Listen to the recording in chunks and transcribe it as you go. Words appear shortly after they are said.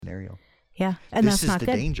scenario. Yeah. And this that's not is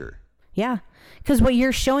the good. danger. Yeah. Because what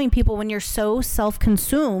you're showing people when you're so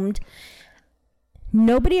self-consumed,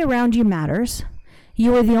 nobody around you matters.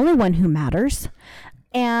 You are the only one who matters.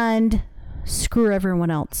 And screw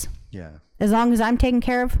everyone else. Yeah. As long as I'm taken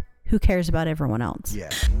care of, who cares about everyone else? Yeah.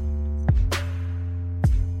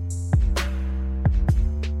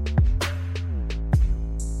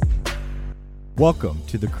 Welcome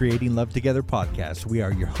to the Creating Love Together podcast. We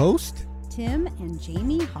are your host, Tim and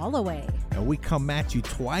Jamie Holloway. and we come at you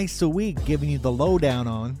twice a week, giving you the lowdown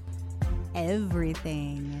on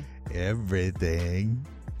Everything. everything.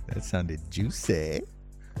 That sounded juicy.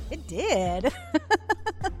 It did.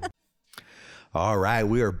 All right,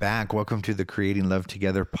 we are back. Welcome to the Creating Love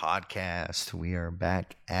Together podcast. We are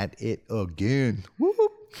back at it again. Woo-hoo.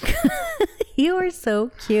 You are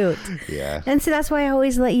so cute. Yeah. And so that's why I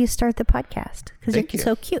always let you start the podcast, because you're Thank you.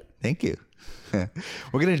 so cute. Thank you.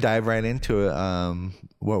 We're going to dive right into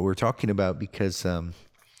what we're talking about because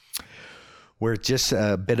we're just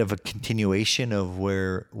a bit of a continuation of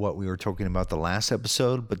what we were talking about the last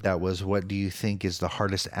episode, but that was, what do you think is the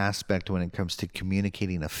hardest aspect when it comes to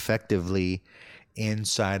communicating effectively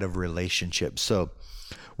inside of relationships? So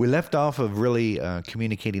we left off of really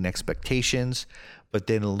communicating expectations, but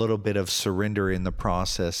then a little bit of surrender in the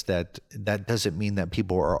process. That doesn't mean that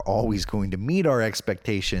people are always going to meet our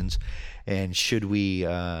expectations. And should we,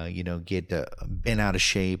 get bent out of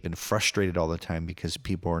shape and frustrated all the time because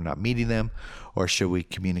people are not meeting them? Or should we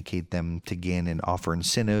communicate them again and offer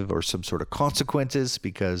incentive or some sort of consequences?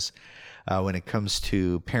 Because when it comes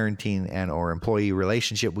to parenting and or employee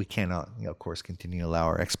relationship, we cannot, of course, continue to allow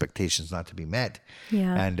our expectations not to be met.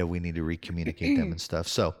 Yeah. And we need to recommunicate them and stuff.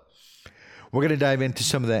 So we're going to dive into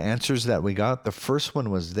some of the answers that we got. The first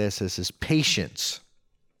one was this is patience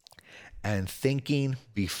and thinking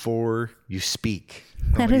before you speak.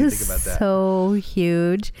 What do you think about that? So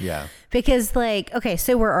huge. Yeah. Because okay,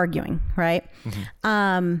 so we're arguing, right?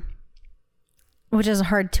 Mm-hmm. Which is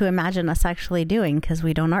hard to imagine us actually doing because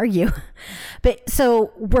we don't argue. But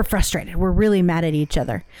so we're frustrated. We're really mad at each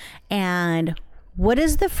other. And what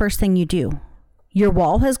is the first thing you do? Your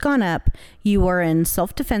wall has gone up. You are in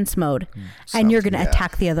self-defense mode, and you're going to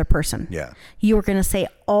attack the other person. Yeah. You are going to say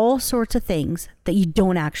all sorts of things that you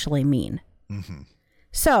don't actually mean. Mm-hmm.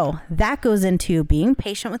 So that goes into being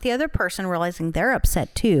patient with the other person, realizing they're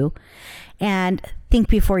upset too, and think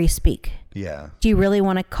before you speak. Yeah. Do you really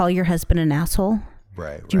want to call your husband an asshole?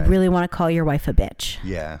 Right. Do you really want to call your wife a bitch?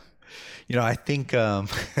 Yeah. I think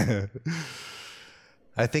I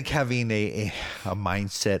think having a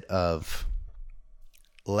mindset of,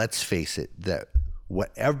 let's face it, that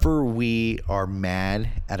whatever we are mad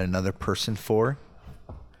at another person for,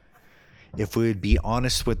 if we would be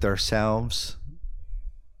honest with ourselves,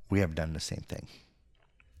 we have done the same thing.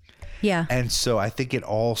 Yeah. And so I think it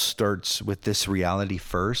all starts with this reality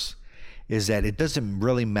first, is that it doesn't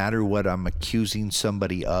really matter what I'm accusing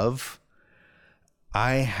somebody of.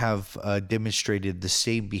 I have demonstrated the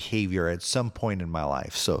same behavior at some point in my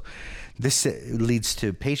life. So this leads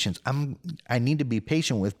to patience. I need to be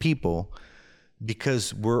patient with people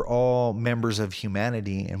because we're all members of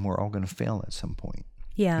humanity and we're all going to fail at some point.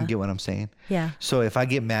 Yeah. You get what I'm saying? Yeah. So if I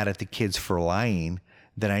get mad at the kids for lying,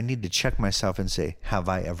 then I need to check myself and say, have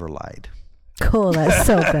I ever lied? Cool. That's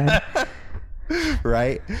so good.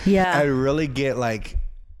 Right? Yeah. I really get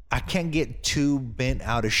I can't get too bent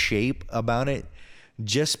out of shape about it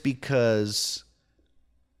just because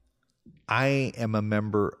I am a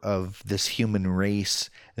member of this human race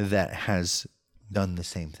that has done the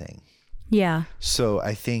same thing. Yeah. So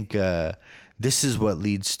I think this is what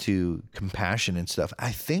leads to compassion and stuff.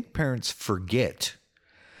 I think parents forget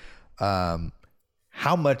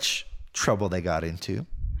how much trouble they got into,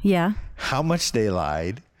 Yeah. how much they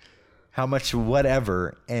lied, how much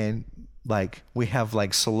whatever, and we have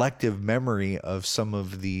selective memory of some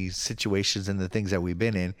of the situations and the things that we've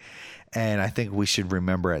been in. And I think we should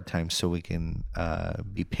remember at times so we can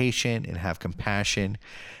be patient and have compassion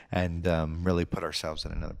and really put ourselves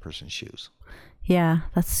in another person's shoes. Yeah.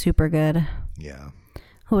 That's super good. Yeah.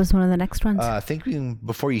 What was one of the next ones? Thinking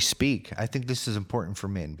before you speak. I think this is important for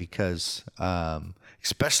men because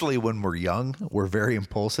especially when we're young, we're very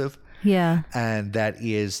impulsive. Yeah. And that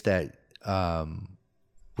is that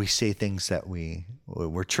we say things that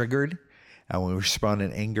we're triggered, and we respond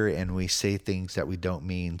in anger, and we say things that we don't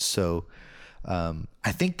mean. So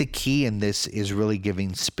I think the key in this is really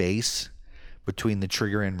giving space between the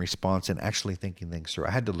trigger and response and actually thinking things through.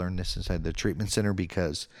 I had to learn this inside the treatment center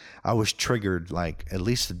because I was triggered at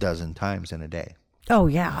least a dozen times in a day. Oh,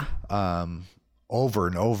 yeah. Over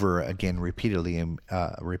and over again,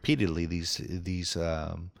 repeatedly these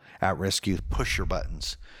at risk, you push your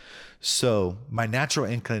buttons. So my natural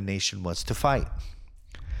inclination was to fight.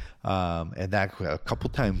 And that a couple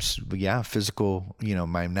times, physical,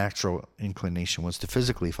 my natural inclination was to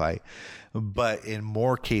physically fight. But in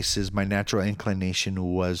more cases, my natural inclination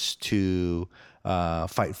was to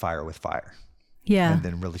fight fire with fire. Yeah. And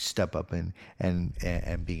then really step up and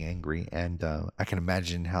be angry. And I can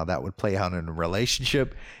imagine how that would play out in a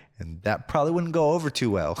relationship. And that probably wouldn't go over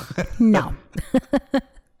too well. No.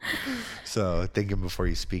 So thinking before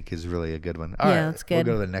you speak is really a good one. All right, that's good.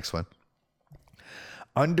 We'll go to the next one.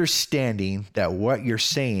 Understanding that what you're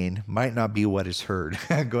saying might not be what is heard.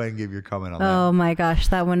 Go ahead and give your comment on that. Oh my gosh,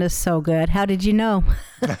 that one is so good. How did you know?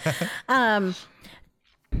 I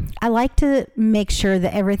like to make sure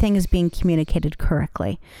that everything is being communicated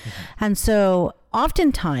correctly. Mm-hmm. And so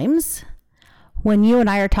oftentimes when you and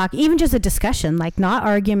I are talking, even just a discussion, like not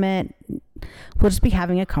argument, we'll just be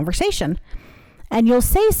having a conversation. And you'll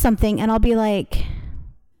say something and I'll be like,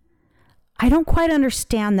 I don't quite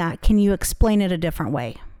understand that. Can you explain it a different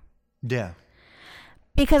way? Yeah.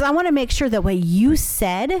 Because I want to make sure that what you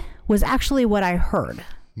said was actually what I heard.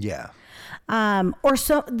 Yeah. Or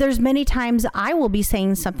so there's many times I will be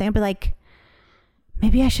saying something. I'll be like,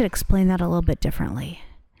 maybe I should explain that a little bit differently.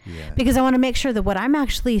 Yeah. Because I want to make sure that what I'm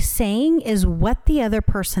actually saying is what the other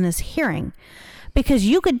person is hearing. Because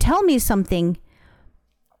you could tell me something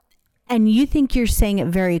and you think you're saying it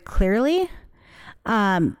very clearly.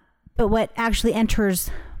 But what actually enters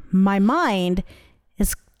my mind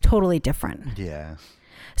is totally different. Yeah.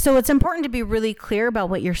 So it's important to be really clear about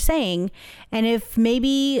what you're saying. And if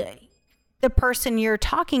maybe the person you're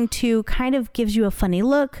talking to kind of gives you a funny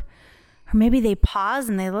look, or maybe they pause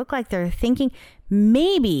and they look like they're thinking,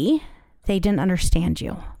 maybe they didn't understand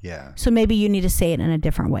you. Yeah. So maybe you need to say it in a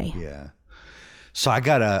different way. Yeah. So I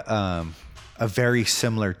got a very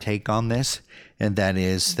similar take on this. And that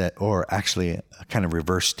is that, or actually a kind of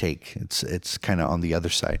reverse take. It's kind of on the other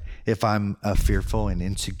side. If I'm fearful and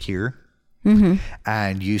insecure, mm-hmm.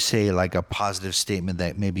 and you say like a positive statement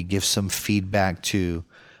that maybe gives some feedback to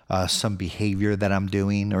some behavior that I'm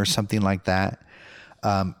doing or something like that,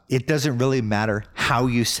 it doesn't really matter how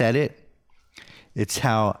you said it. It's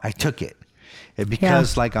how I took it. And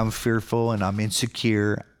because like I'm fearful and I'm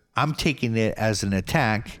insecure, I'm taking it as an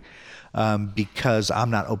attack. Because I'm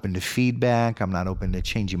not open to feedback. I'm not open to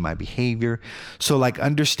changing my behavior. So like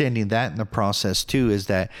understanding that in the process too is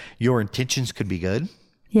that your intentions could be good.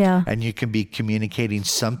 Yeah. And you can be communicating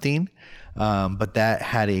something, but that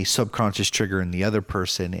had a subconscious trigger in the other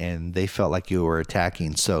person and they felt like you were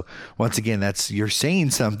attacking. So once again, you're saying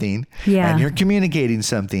something and you're communicating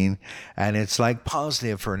something and it's like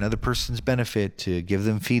positive for another person's benefit to give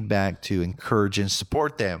them feedback, to encourage and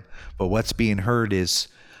support them. But what's being heard is,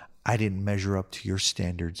 I didn't measure up to your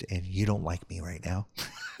standards and you don't like me right now.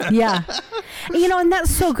 Yeah. And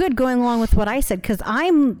that's so good going along with what I said, because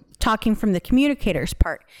I'm talking from the communicator's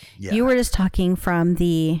part. Yeah. You were just talking from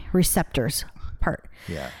the receptor's part.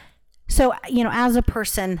 Yeah. So, as a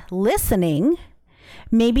person listening,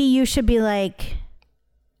 maybe you should be like,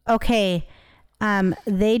 okay,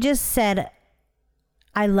 they just said,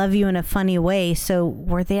 I love you in a funny way. So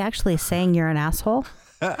were they actually saying you're an asshole?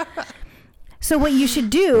 So what you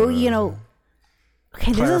should do,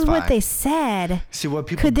 okay, clarify. This is what they said. See what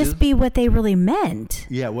people could this be what they really meant?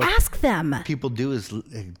 Yeah. Ask them. People do is,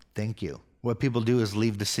 thank you. What people do is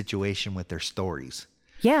leave the situation with their stories.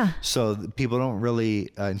 Yeah. So people don't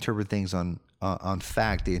really interpret things on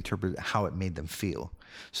fact. They interpret how it made them feel.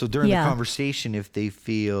 So during the conversation, if they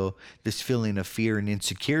feel this feeling of fear and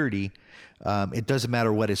insecurity, it doesn't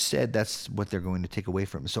matter what is said. That's what they're going to take away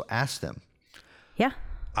from it. So ask them. Yeah.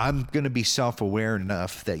 I'm going to be self-aware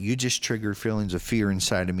enough that you just triggered feelings of fear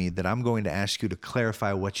inside of me that I'm going to ask you to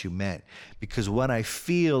clarify what you meant. Because what I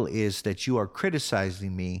feel is that you are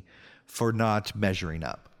criticizing me for not measuring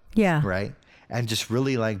up. Yeah. Right? And just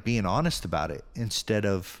really like being honest about it instead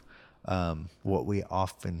of what we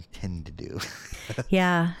often tend to do.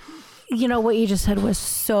 Yeah. What you just said was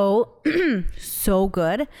so, so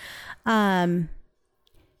good. Because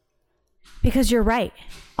you're right.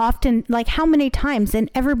 Often, like how many times, and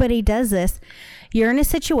everybody does this, you're in a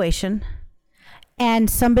situation and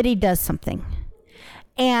somebody does something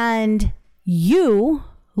and you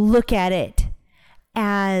look at it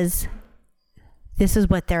as this is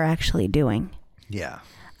what they're actually doing. Yeah.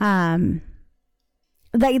 Like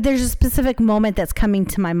there's a specific moment that's coming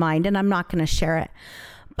to my mind and I'm not going to share it,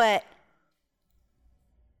 but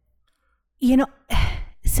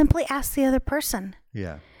simply ask the other person.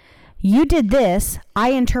 Yeah. You did this. I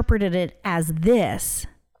interpreted it as this.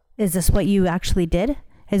 Is this what you actually did?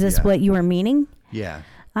 Is this what you were meaning? Yeah.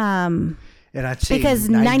 And I'd say because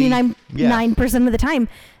 99% of the time,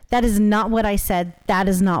 that is not what I said. That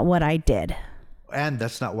is not what I did. And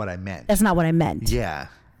that's not what I meant. That's not what I meant. Yeah,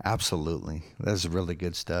 absolutely. That's really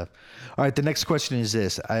good stuff. All right, the next question is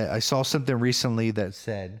this. I saw something recently that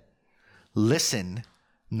said, listen,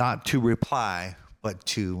 not to reply, but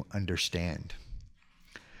to understand.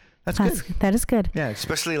 That's good. That is good. Yeah,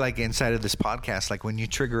 especially like inside of this podcast, like when you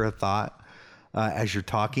trigger a thought as you're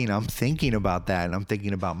talking, I'm thinking about that and I'm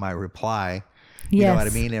thinking about my reply. You know what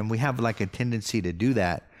I mean? And we have like a tendency to do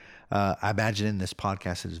that. I imagine in this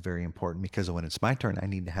podcast it is very important because when it's my turn, I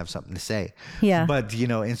need to have something to say. Yeah. But,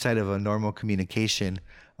 inside of a normal communication,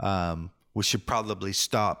 we should probably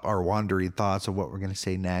stop our wandering thoughts of what we're going to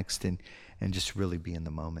say next and just really be in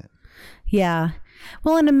the moment. Yeah.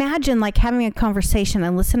 Well, and imagine like having a conversation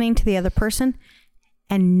and listening to the other person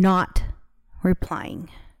and not replying.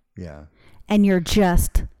 Yeah. And you're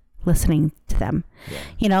just listening to them.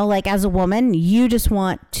 Yeah. Like as a woman, you just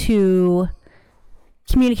want to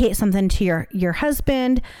communicate something to your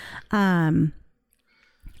husband. You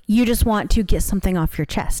just want to get something off your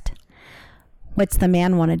chest. What's the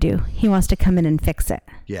man want to do? He wants to come in and fix it.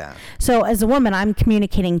 Yeah. So as a woman, I'm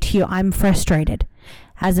communicating to you, I'm frustrated.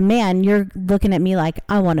 As a man, you're looking at me like,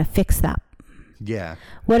 I want to fix that. Yeah.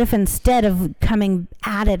 What if instead of coming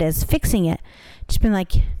at it as fixing it, just been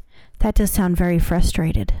like, that does sound very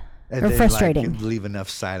frustrated and or then, frustrating. Like, leave enough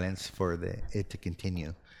silence for it to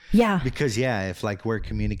continue. Yeah. Because if like we're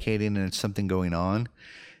communicating and it's something going on,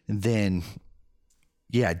 then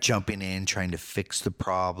jumping in, trying to fix the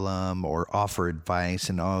problem or offer advice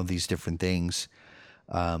and all of these different things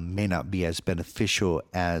may not be as beneficial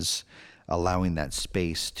as allowing that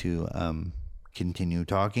space to continue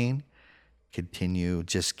talking, continue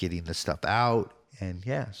just getting the stuff out. And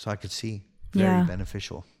so I could see very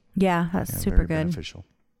beneficial. Yeah, that's super good. Beneficial.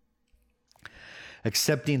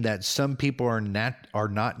 Accepting that some people are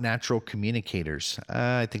not natural communicators.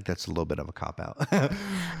 I think that's a little bit of a cop-out.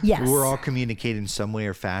 Yes. We're all communicating some way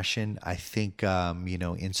or fashion. I think,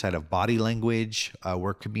 inside of body language,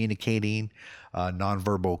 we're communicating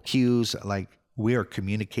nonverbal cues. Like we are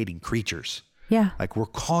communicating creatures. Yeah. Like we're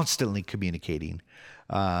constantly communicating.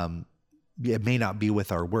 It may not be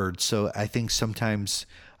with our words. So I think sometimes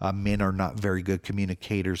men are not very good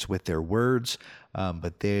communicators with their words,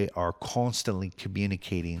 but they are constantly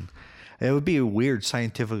communicating. It would be weird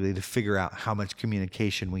scientifically to figure out how much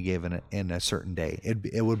communication we gave in a certain day.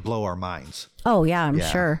 It would blow our minds. Oh yeah, I'm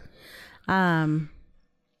sure.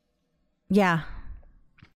 Yeah.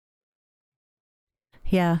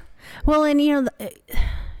 Yeah. Well, and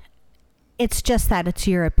it's just that it's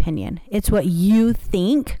your opinion. It's what you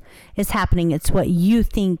think is happening. It's what you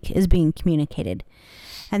think is being communicated.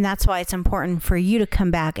 And that's why it's important for you to come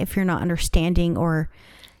back if you're not understanding, or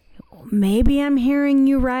maybe I'm hearing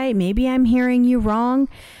you right, maybe I'm hearing you wrong,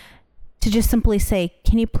 to just simply say,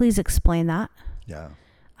 can you please explain that? Yeah.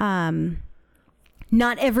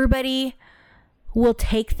 Not everybody will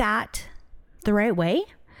take that the right way.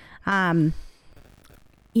 In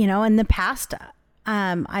the past,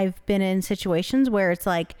 I've been in situations where it's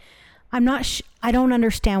like, I don't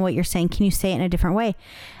understand what you're saying. Can you say it in a different way?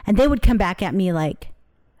 And they would come back at me like,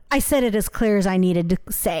 I said it as clear as I needed to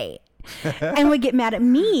say, and would get mad at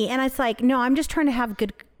me. And it's like, no, I'm just trying to have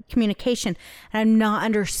good communication and I'm not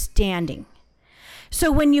understanding.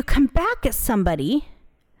 So when you come back at somebody,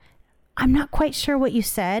 I'm not quite sure what you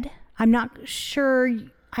said. I'm not sure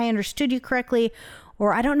I understood you correctly,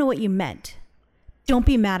 or I don't know what you meant. Don't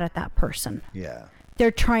be mad at that person. Yeah.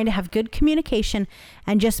 They're trying to have good communication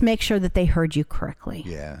and just make sure that they heard you correctly.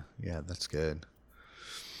 Yeah. Yeah. That's good.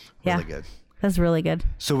 Yeah. Really good. That's really good.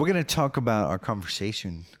 So we're going to talk about our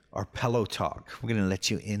conversation, our pillow talk. We're going to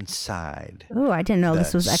let you inside. Oh, I didn't know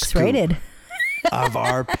this was X-rated. Of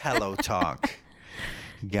our pillow talk.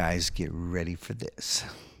 Guys, get ready for this.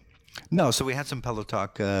 No, so we had some pillow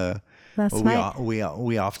talk. Last night.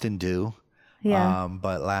 We often do. Yeah.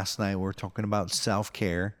 But last night we were talking about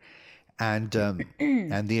self-care and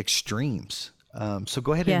the extremes. So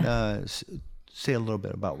go ahead and say a little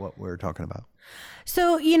bit about what we're talking about.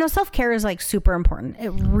 So, self-care is like super important.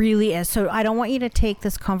 It really is. So I don't want you to take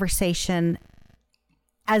this conversation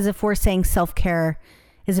as if we're saying self-care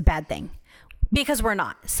is a bad thing, because we're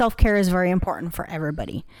not. Self-care is very important for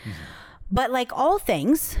everybody. Mm-hmm. But like all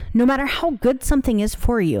things, no matter how good something is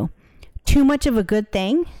for you, too much of a good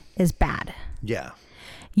thing is bad. Yeah.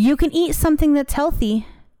 You can eat something that's healthy,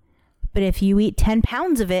 but if you eat 10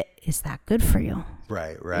 pounds of it, is that good for you?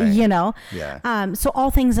 Right. Yeah. So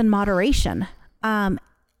all things in moderation. And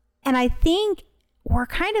I think we're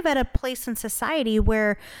kind of at a place in society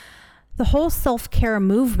where the whole self-care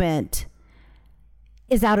movement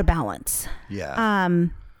is out of balance. Yeah.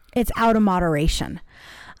 It's out of moderation.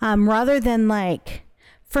 Rather than like,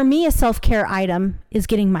 for me, a self-care item is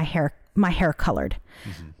getting my hair colored.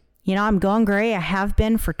 Mm-hmm. You know, I'm going gray. I have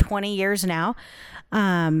been for 20 years now.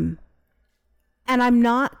 And I'm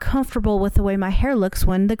not comfortable with the way my hair looks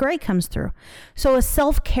when the gray comes through. So a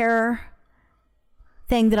self-care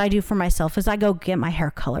thing that I do for myself is I go get my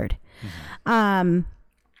hair colored. Mm-hmm.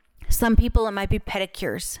 Some people, it might be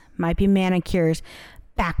pedicures, might be manicures,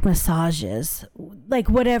 back massages, like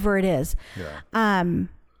whatever it is. Yeah.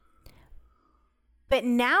 But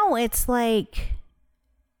now it's like,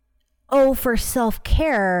 oh, for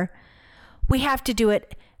self-care, we have to do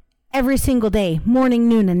it every single day, morning,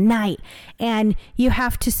 noon, and night. And you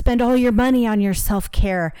have to spend all your money on your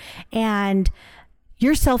self-care. And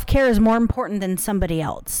your self-care is more important than somebody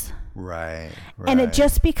else. Right. And it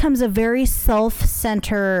just becomes a very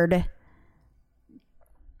self-centered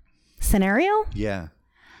scenario. Yeah.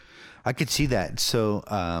 I could see that. So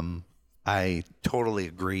I totally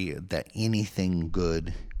agree that anything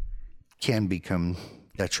good can become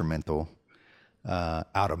detrimental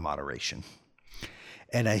out of moderation.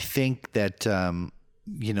 And I think that,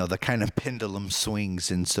 the kind of pendulum swings.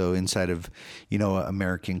 And so inside of,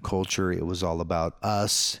 American culture, it was all about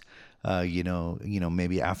us,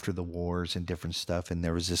 maybe after the wars and different stuff. And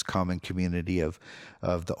there was this common community of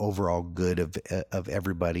the overall good of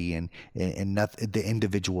everybody, and nothing, the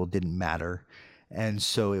individual didn't matter. And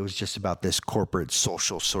so it was just about this corporate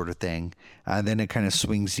social sort of thing. And then it kind of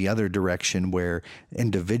swings the other direction where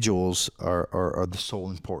individuals are the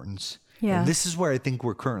sole importance. Yeah. And this is where I think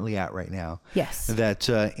we're currently at right now. Yes. That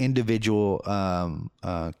individual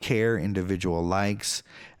care, individual likes,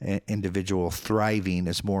 individual thriving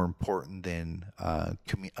is more important than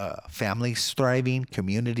families thriving,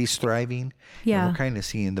 communities thriving. Yeah. And we're kind of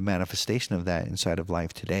seeing the manifestation of that inside of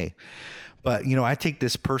life today. But, I take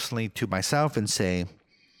this personally to myself and say,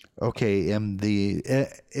 okay,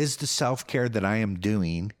 is the self-care that I am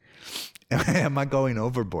doing, am I going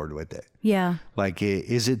overboard with it? Yeah. Like,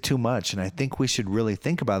 is it too much? And I think we should really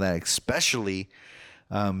think about that, especially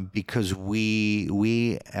because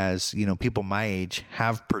we as, people my age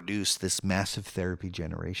have produced this massive therapy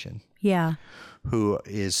generation. Yeah. Who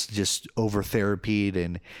is just over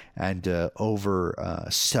therapied and over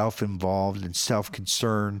self-involved and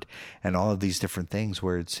self-concerned and all of these different things,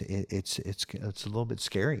 where it's a little bit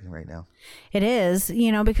scary right now. It is,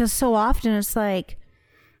 because so often it's like,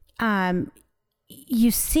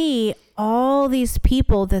 you see all these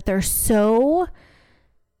people that they're so,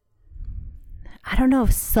 I don't know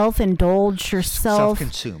if self-indulged or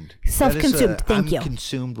self-consumed. Thank you. I'm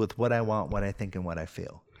consumed with what I want, what I think, and what I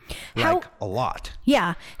feel. A lot.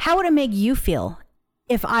 Yeah. How would it make you feel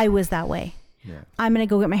if I was that way? Yeah. I'm going to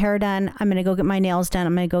go get my hair done. I'm going to go get my nails done.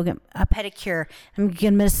 I'm going to go get a pedicure. I'm going to get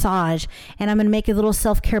a massage, and I'm going to make a little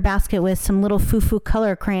self-care basket with some little foo-foo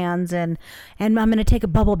color crayons, and I'm going to take a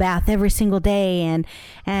bubble bath every single day, and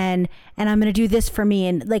I'm going to do this for me.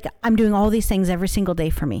 And like, I'm doing all these things every single day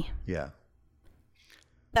for me. Yeah.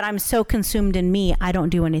 But I'm so consumed in me, I don't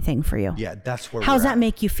do anything for you. Yeah. That's where How's that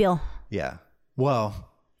make you feel? Yeah. Well,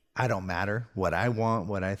 I don't matter. What I want,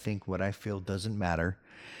 what I think, what I feel doesn't matter.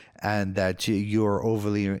 And that you're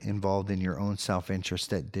overly involved in your own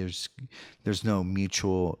self-interest, that there's no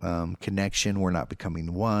mutual connection. We're not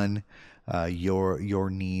becoming one. Your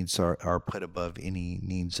needs are put above any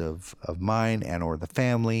needs of mine and or the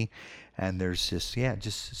family. And there's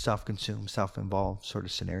just self-consumed, self-involved sort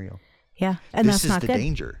of scenario. Yeah. And this that's not good. This is the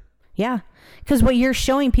danger. Yeah. Because what you're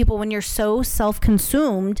showing people when you're so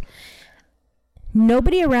self-consumed,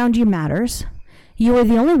 nobody around you matters. You are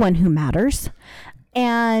the only one who matters.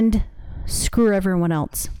 And screw everyone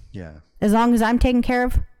else. Yeah. As long as I'm taken care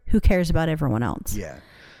of, who cares about everyone else? Yeah.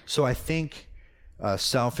 So I think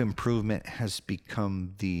self-improvement has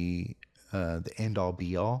become the end all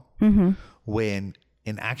be all. Mm-hmm. When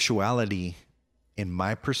in actuality, in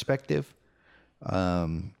my perspective, I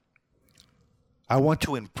want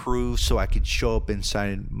to improve so I can show up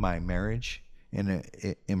inside my marriage in an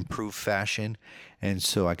improved fashion, and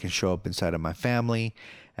so I can show up inside of my family,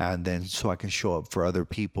 and then so I can show up for other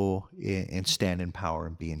people and stand in power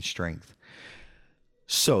and be in strength.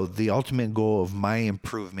 So the ultimate goal of my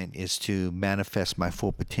improvement is to manifest my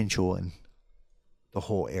full potential in the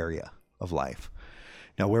whole area of life.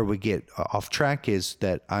 Now, where we get off track is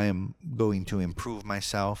that I am going to improve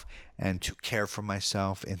myself and to care for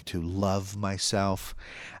myself and to love myself.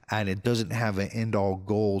 And it doesn't have an end-all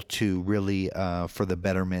goal to really for the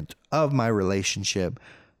betterment of my relationship,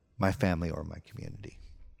 my family, or my community.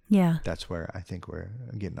 Yeah. That's where I think we're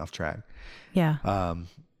getting off track. Yeah.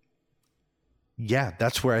 Yeah,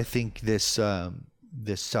 that's where I think this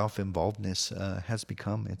this self-involvedness has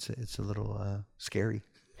become. It's a little scary.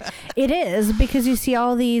 It is, because you see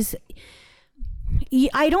all these.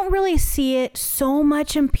 I don't really see it so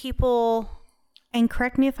much in people, and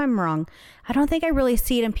correct me if I'm wrong, I don't think I really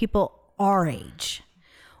see it in people our age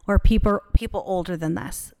or people older than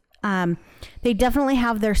this. They definitely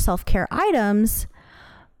have their self-care items,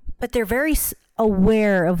 but they're very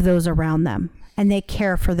aware of those around them, and they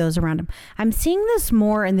care for those around them. I'm seeing this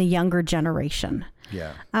more in the younger generation.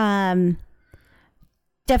 Yeah.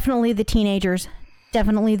 Definitely the teenagers,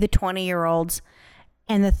 definitely the 20-year-olds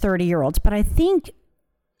and the 30-year-olds. But I think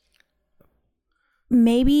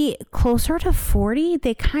maybe closer to 40,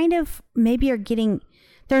 they kind of maybe are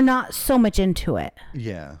they're not so much into it.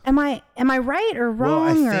 Yeah. Am I right or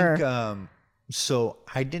wrong? Well, I think, so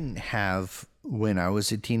I didn't have, when I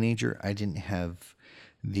was a teenager, I didn't have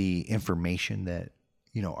the information that,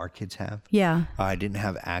 our kids have. Yeah. I didn't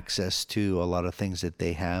have access to a lot of things that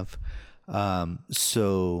they have.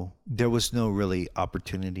 So there was no really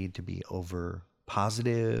opportunity to be over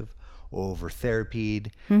positive or over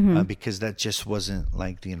therapied, because that just wasn't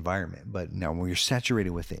like the environment. But now when you're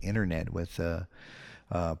saturated with the internet, with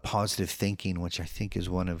positive thinking, which I think is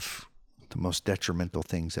one of the most detrimental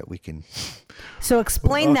things that we can. So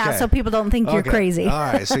explain that so people don't think you're crazy. All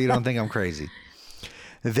right. So you don't think I'm crazy.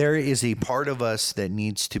 There is a part of us that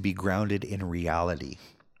needs to be grounded in reality.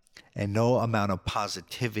 And no amount of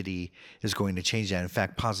positivity is going to change that. In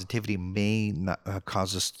fact, positivity may not,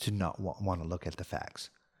 cause us to not want to look at the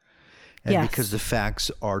facts. And because the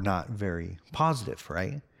facts are not very positive,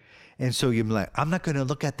 right? And so you're like, I'm not going to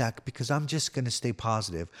look at that because I'm just going to stay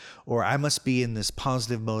positive. Or I must be in this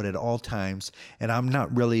positive mode at all times. And I'm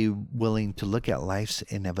not really willing to look at life's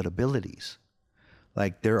inevitabilities.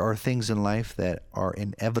 Like, there are things in life that are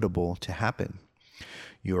inevitable to happen.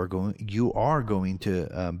 You are going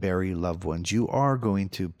to bury loved ones. You are going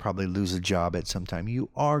to probably lose a job at some time. You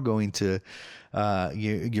are going to,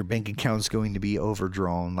 your bank account's going to be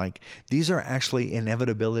overdrawn. Like, these are actually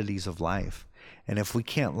inevitabilities of life. And if we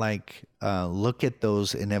can't look at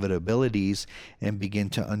those inevitabilities and begin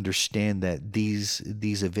to understand that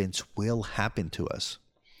these events will happen to us,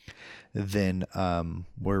 then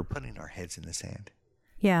we're putting our heads in the sand.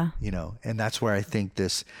 Yeah. And that's where I think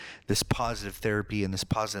this positive therapy and this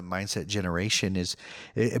positive mindset generation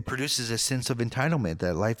it produces a sense of entitlement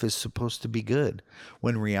that life is supposed to be good.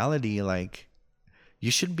 When reality,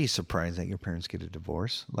 you shouldn't be surprised that your parents get a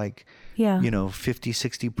divorce.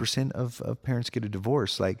 50-60% of parents get a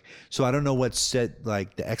divorce. So I don't know what's set,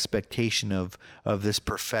 the expectation of this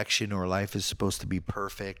perfection, or life is supposed to be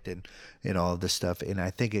perfect and all of this stuff. And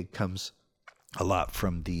I think it comes a lot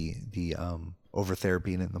from the over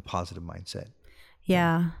therapy and in the positive mindset.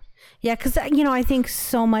 Yeah. Yeah. Cause I think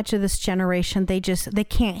so much of this generation, they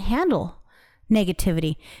can't handle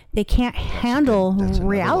negativity. They can't handle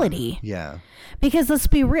reality. Yeah. Because let's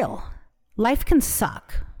be real, life can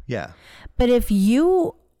suck. Yeah. But if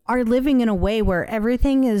you are living in a way where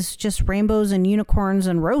everything is just rainbows and unicorns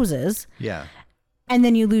and roses. Yeah. And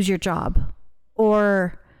then you lose your job,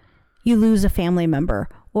 or you lose a family member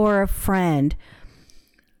or a friend,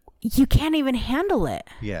 you can't even handle it.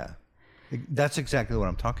 Yeah. That's exactly what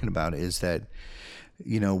I'm talking about, is that,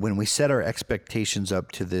 when we set our expectations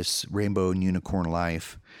up to this rainbow and unicorn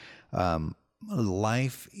life,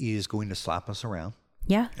 life is going to slap us around.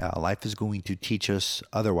 Yeah. Life is going to teach us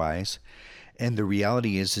otherwise. And the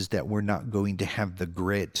reality is that we're not going to have the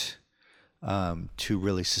grit to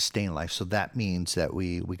really sustain life. So that means that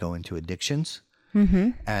we go into addictions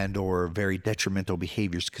and or very detrimental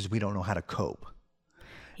behaviors because we don't know how to cope.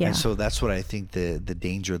 Yeah. And so that's what I think the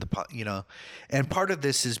danger of and part of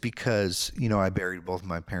this is because, I buried both of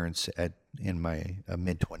my parents in my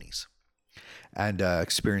mid-20s and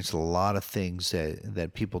experienced a lot of things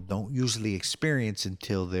that people don't usually experience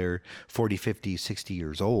until they're 40, 50, 60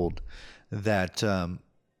 years old, that, a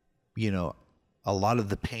lot of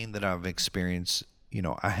the pain that I've experienced,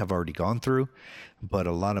 I have already gone through, but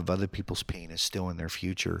a lot of other people's pain is still in their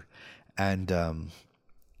future. And,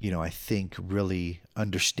 I think really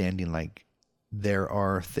understanding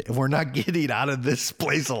we're not getting out of this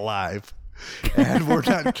place alive, and we're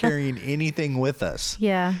not carrying anything with us.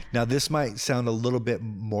 Yeah. Now, this might sound a little bit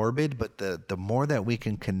morbid, but the more that we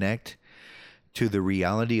can connect to the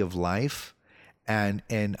reality of life and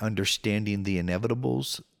understanding the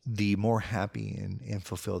inevitables, the more happy and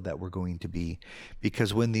fulfilled that we're going to be.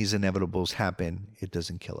 Because when these inevitables happen, it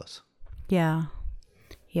doesn't kill us. Yeah.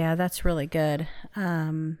 Yeah, that's really good.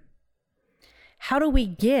 How do we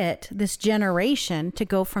get this generation to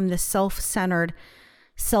go from this self-centered,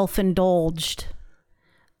 self-indulged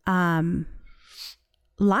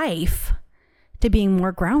life to being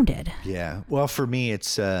more grounded. Yeah. Well, for me,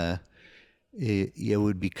 it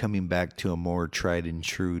would be coming back to a more tried and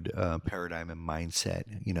true paradigm and mindset,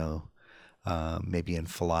 maybe in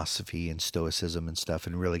philosophy and stoicism and stuff,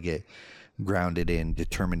 and really get grounded in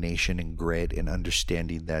determination and grit and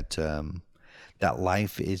understanding that that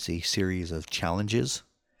life is a series of challenges,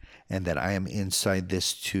 and that I am inside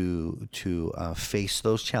this to face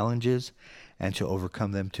those challenges and to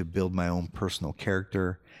overcome them, to build my own personal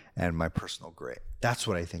character and my personal grit. That's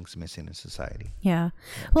what I think is missing in society. Yeah.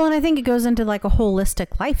 Well, and I think it goes into like a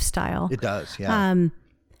holistic lifestyle. It does, yeah.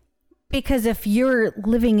 Because if you're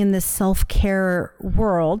living in this self-care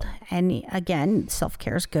world, and again,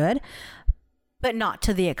 self-care is good, but not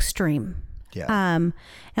to the extreme. Yeah.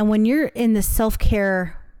 And when you're in the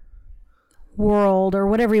self-care world, or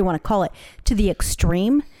whatever you want to call it, to the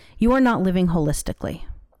extreme, you are not living holistically.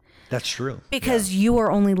 That's true. Because you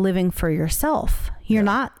are only living for yourself. You're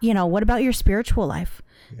not, what about your spiritual life?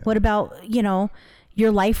 Yeah. What about,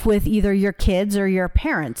 your life with either your kids or your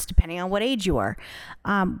parents, depending on what age you are?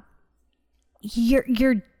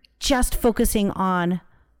 You're just focusing on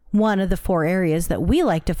one of the 4 areas that we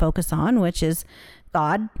like to focus on, which is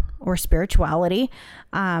God or spirituality,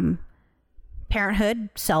 parenthood,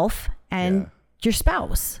 self, and your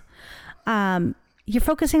spouse. You're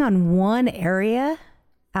focusing on one area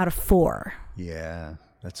out of 4. Yeah,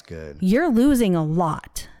 that's good. You're losing a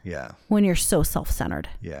lot. Yeah. When you're so self-centered.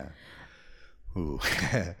 Yeah. Ooh.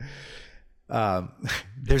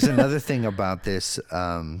 There's another thing about this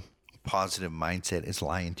positive mindset is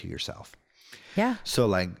lying to yourself. Yeah. So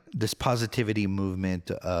like this positivity movement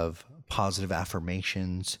of positive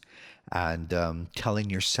affirmations and telling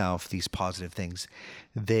yourself these positive things,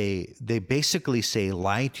 they basically say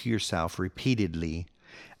lie to yourself repeatedly,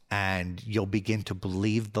 and you'll begin to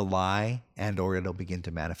believe the lie, and or it'll begin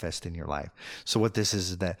to manifest in your life. So what this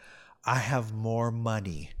is that I have more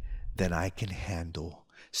money than I can handle.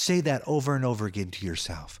 Say that over and over again to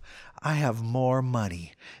yourself. I have more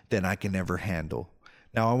money than I can ever handle.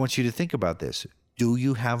 Now I want you to think about this. Do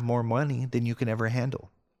you have more money than you can ever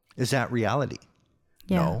handle? Is that reality?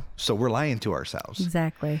 Yeah. No. So we're lying to ourselves.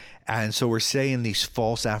 Exactly. And so we're saying these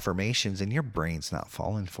false affirmations, and your brain's not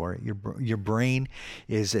falling for it. Your brain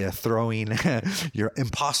is throwing your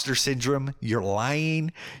imposter syndrome. You're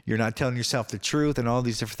lying. You're not telling yourself the truth and all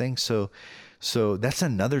these different things. So that's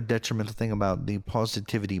another detrimental thing about the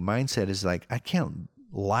positivity mindset is like, I can't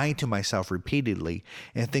lie to myself repeatedly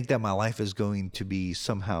and think that my life is going to be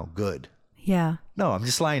somehow good. Yeah. No, I'm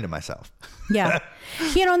just lying to myself. Yeah.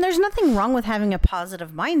 And there's nothing wrong with having a positive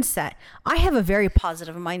mindset. I have a very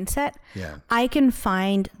positive mindset. Yeah. I can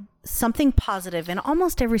find something positive in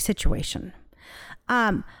almost every situation.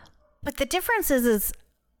 But the difference is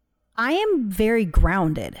I am very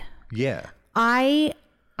grounded. Yeah. I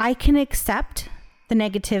can accept the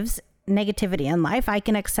negativity in life. I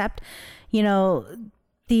can accept,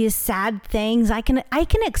 these sad things. I can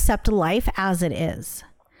accept life as it is.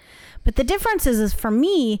 But the difference is for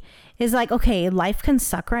me is like, okay, life can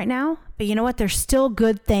suck right now, but you know what? There's still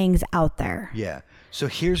good things out there. Yeah. So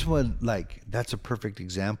here's what, that's a perfect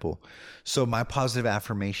example. So my positive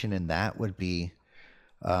affirmation in that would be,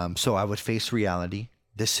 so I would face reality,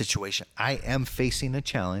 this situation. I am facing a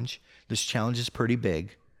challenge. This challenge is pretty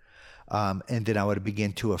big. And then I would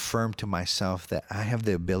begin to affirm to myself that I have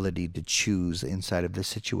the ability to choose inside of this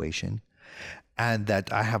situation, and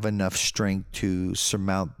that I have enough strength to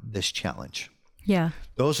surmount this challenge. Yeah.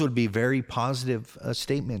 Those would be very positive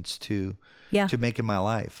statements to make in my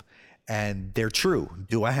life. And they're true.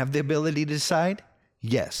 Do I have the ability to decide?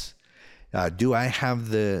 Yes. Do I have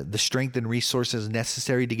the strength and resources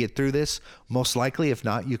necessary to get through this? Most likely. If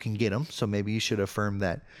not, you can get them. So maybe you should affirm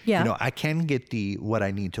that, I can get what I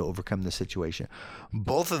need to overcome the situation.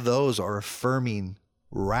 Both of those are affirming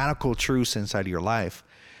radical truths inside of your life,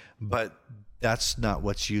 but that's not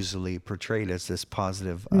what's usually portrayed as this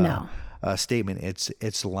positive statement.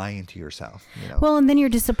 It's lying to yourself. Well, and then you're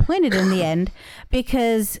disappointed in the end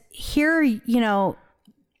because here,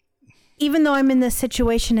 even though I'm in this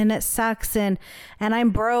situation and it sucks and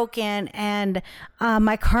I'm broke and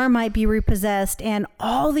my car might be repossessed and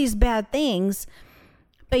all these bad things,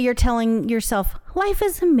 but you're telling yourself life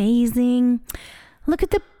is amazing. Look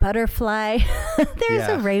at the butterfly. There's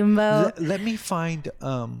a rainbow. Let me find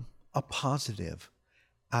a positive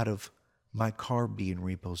out of my car being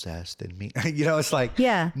repossessed and me. It's like,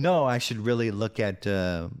 no, I should really look at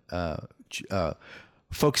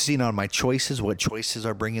focusing on my choices. What choices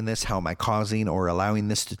are bringing this? How am I causing or allowing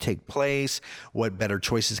this to take place? What better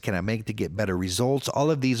choices can I make to get better results? All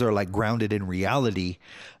of these are like grounded in reality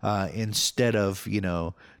instead of,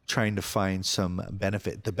 trying to find some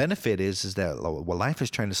benefit. The benefit is that, well, life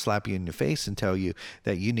is trying to slap you in your face and tell you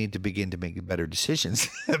that you need to begin to make better decisions.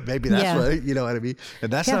 Maybe that's what, you know what I mean?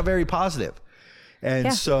 And that's not very positive.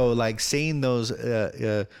 And so like saying those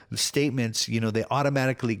statements, you know, they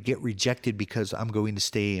automatically get rejected because I'm going to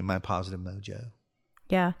stay in my positive mojo.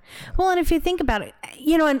 Yeah. Well, and if you think about it,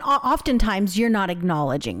 you know, and oftentimes you're not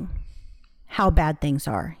acknowledging how bad things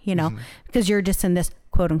are, you know, because you're just in this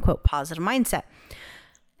quote unquote positive mindset.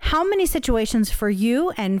 How many situations for you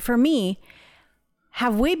and for me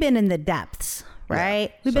have we been in the depths,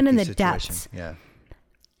 right? Yeah, we've been in the depths. Yeah.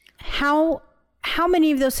 How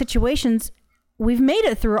many of those situations we've made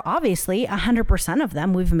it through? Obviously 100% of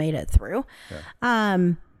them we've made it through. Yeah.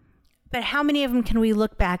 But how many of them can we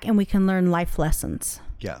look back and we can learn life lessons?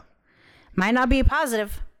 Yeah. Might not be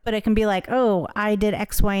positive, but it can be like, oh, I did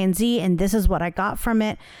X, Y, and Z, and this is what I got from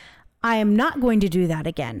it. I am not going to do that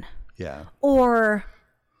again. Yeah. Or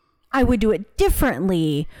I would do it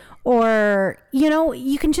differently. Or, you know,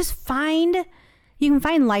 you can find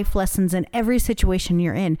life lessons in every situation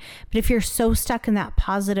you're in. But if you're so stuck in that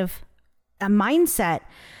positive mindset,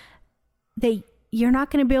 that you're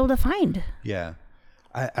not going to be able to find. Yeah.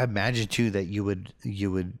 I imagine too that you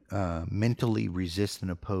would mentally resist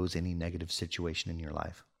and oppose any negative situation in your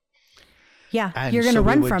life. Yeah, and you're going to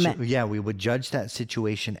run from it. Yeah, we would judge that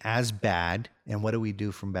situation as bad. And what do we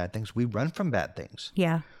do from bad things? We run from bad things.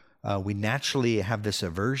 Yeah. We naturally have this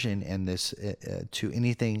aversion and this to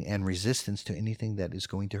anything and resistance to anything that is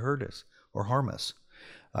going to hurt us or harm us.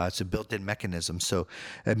 It's a built-in mechanism. So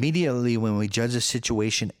immediately when we judge a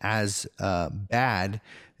situation as bad,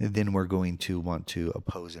 then we're going to want to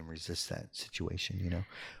oppose and resist that situation, you know,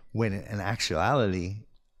 when in actuality,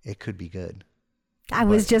 it could be good. I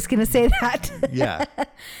was just going to say that. Yeah.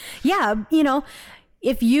 Yeah. You know,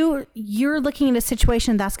 if you're looking at a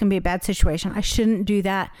situation, that's going to be a bad situation. I shouldn't do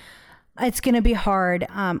that. It's going to be hard.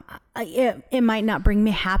 It might not bring me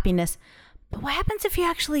happiness. But what happens if you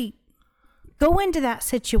actually go into that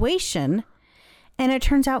situation and it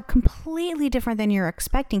turns out completely different than you're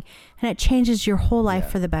expecting, and it changes your whole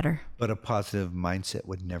life for the better? But a positive mindset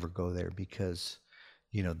would never go there because,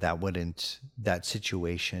 you know, that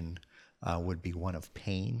situation would be one of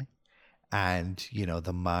pain. And, you know,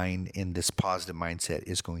 the mind in this positive mindset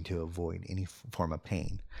is going to avoid any form of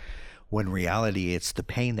pain. When in reality, it's the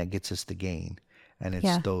pain that gets us the gain. And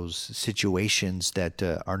it's those situations that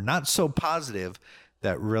are not so positive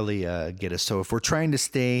that really get us. So if we're trying to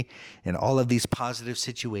stay in all of these positive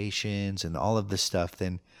situations and all of this stuff,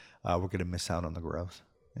 then we're going to miss out on the growth.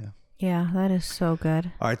 Yeah. Yeah, that is so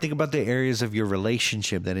good. All right, think about the areas of your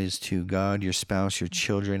relationship, that is to God, your spouse, your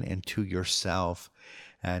children, and to yourself.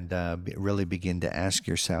 And really begin to ask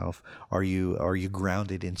yourself, are you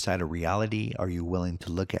grounded inside a reality? Are you willing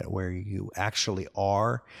to look at where you actually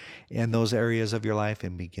are in those areas of your life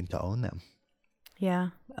and begin to own them? Yeah,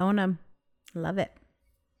 own them. Love it.